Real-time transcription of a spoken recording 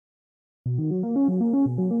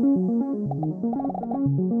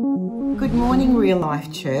Good morning, Real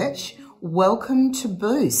Life Church. Welcome to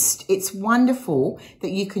Boost. It's wonderful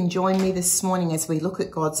that you can join me this morning as we look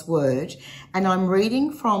at God's Word. And I'm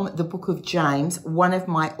reading from the book of James, one of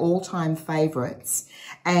my all-time favourites,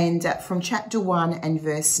 and from chapter 1 and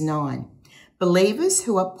verse 9. Believers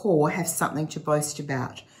who are poor have something to boast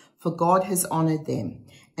about, for God has honoured them.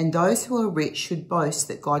 And those who are rich should boast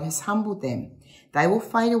that God has humbled them. They will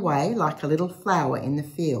fade away like a little flower in the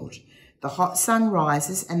field. The hot sun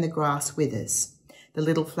rises and the grass withers. The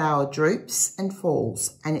little flower droops and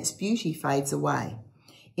falls, and its beauty fades away.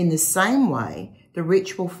 In the same way, the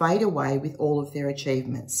rich will fade away with all of their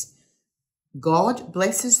achievements. God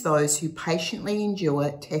blesses those who patiently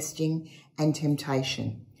endure testing and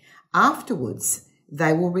temptation. Afterwards,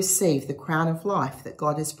 they will receive the crown of life that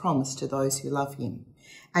God has promised to those who love him.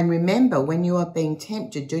 And remember, when you are being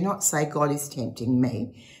tempted, do not say, God is tempting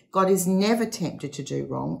me. God is never tempted to do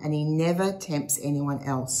wrong, and he never tempts anyone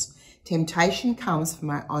else. Temptation comes from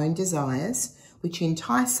our own desires, which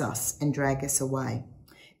entice us and drag us away.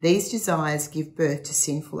 These desires give birth to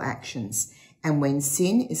sinful actions, and when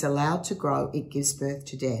sin is allowed to grow, it gives birth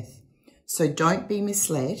to death. So don't be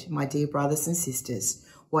misled, my dear brothers and sisters.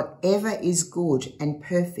 Whatever is good and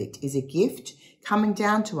perfect is a gift coming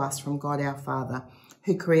down to us from God our Father,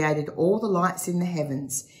 who created all the lights in the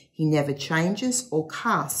heavens. He never changes or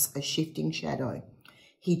casts a shifting shadow.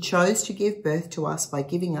 He chose to give birth to us by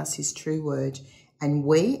giving us his true word, and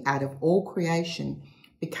we, out of all creation,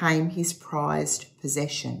 became his prized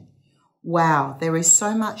possession. Wow, there is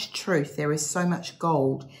so much truth, there is so much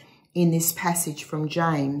gold in this passage from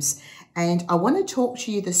James. And I want to talk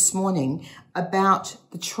to you this morning about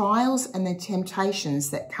the trials and the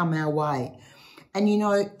temptations that come our way. And you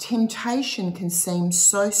know, temptation can seem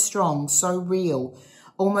so strong, so real,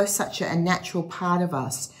 almost such a natural part of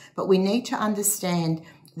us. But we need to understand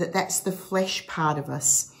that that's the flesh part of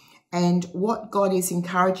us. And what God is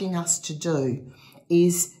encouraging us to do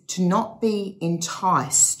is to not be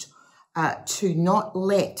enticed, to not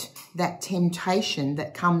let that temptation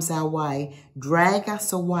that comes our way drag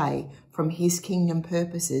us away from his kingdom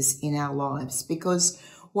purposes in our lives. Because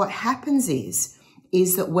what happens is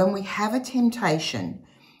that when we have a temptation,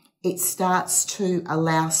 it starts to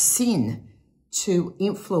allow sin to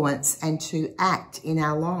influence and to act in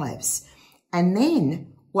our lives. And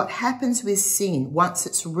then what happens with sin, once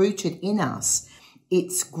it's rooted in us,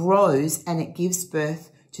 it grows and it gives birth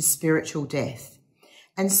to spiritual death.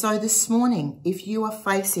 And so this morning, if you are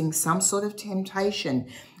facing some sort of temptation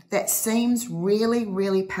that seems really,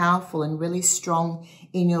 really powerful and really strong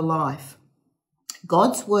in your life,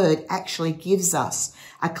 God's word actually gives us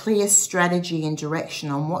a clear strategy and direction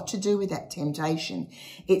on what to do with that temptation.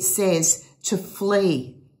 It says to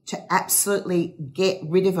flee, to absolutely get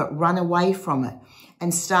rid of it, run away from it,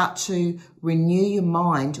 and start to renew your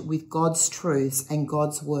mind with God's truths and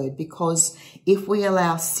God's word. Because if we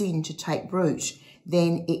allow sin to take root,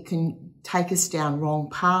 then it can take us down wrong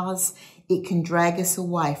paths. It can drag us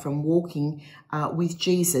away from walking with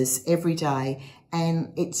Jesus every day.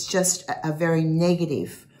 And it's just a very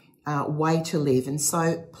negative way to live. And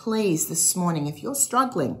so please, this morning, if you're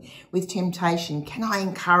struggling with temptation, can I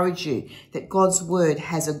encourage you that God's word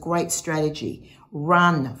has a great strategy.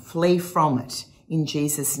 Run, flee from it in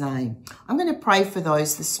Jesus' name. I'm going to pray for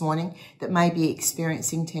those this morning that may be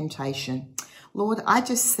experiencing temptation. Lord, I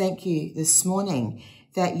just thank you this morning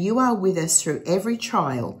that you are with us through every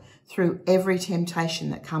trial, through every temptation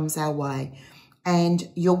that comes our way. And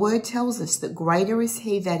your word tells us that greater is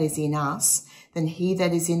he that is in us than he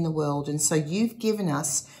that is in the world. And so you've given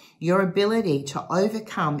us your ability to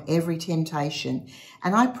overcome every temptation.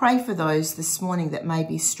 And I pray for those this morning that may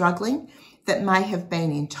be struggling, that may have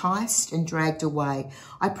been enticed and dragged away.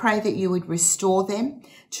 I pray that you would restore them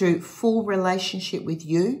to full relationship with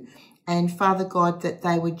you. And Father God, that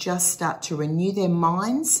they would just start to renew their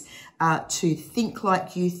minds, to think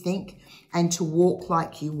like you think and to walk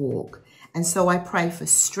like you walk. And so I pray for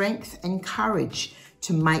strength and courage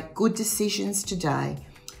to make good decisions today.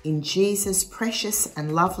 In Jesus' precious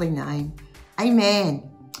and lovely name, amen.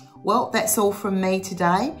 Well, that's all from me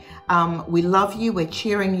today. We love you. We're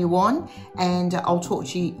cheering you on. And I'll talk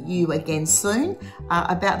to you again soon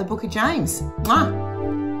about the book of James. Mwah.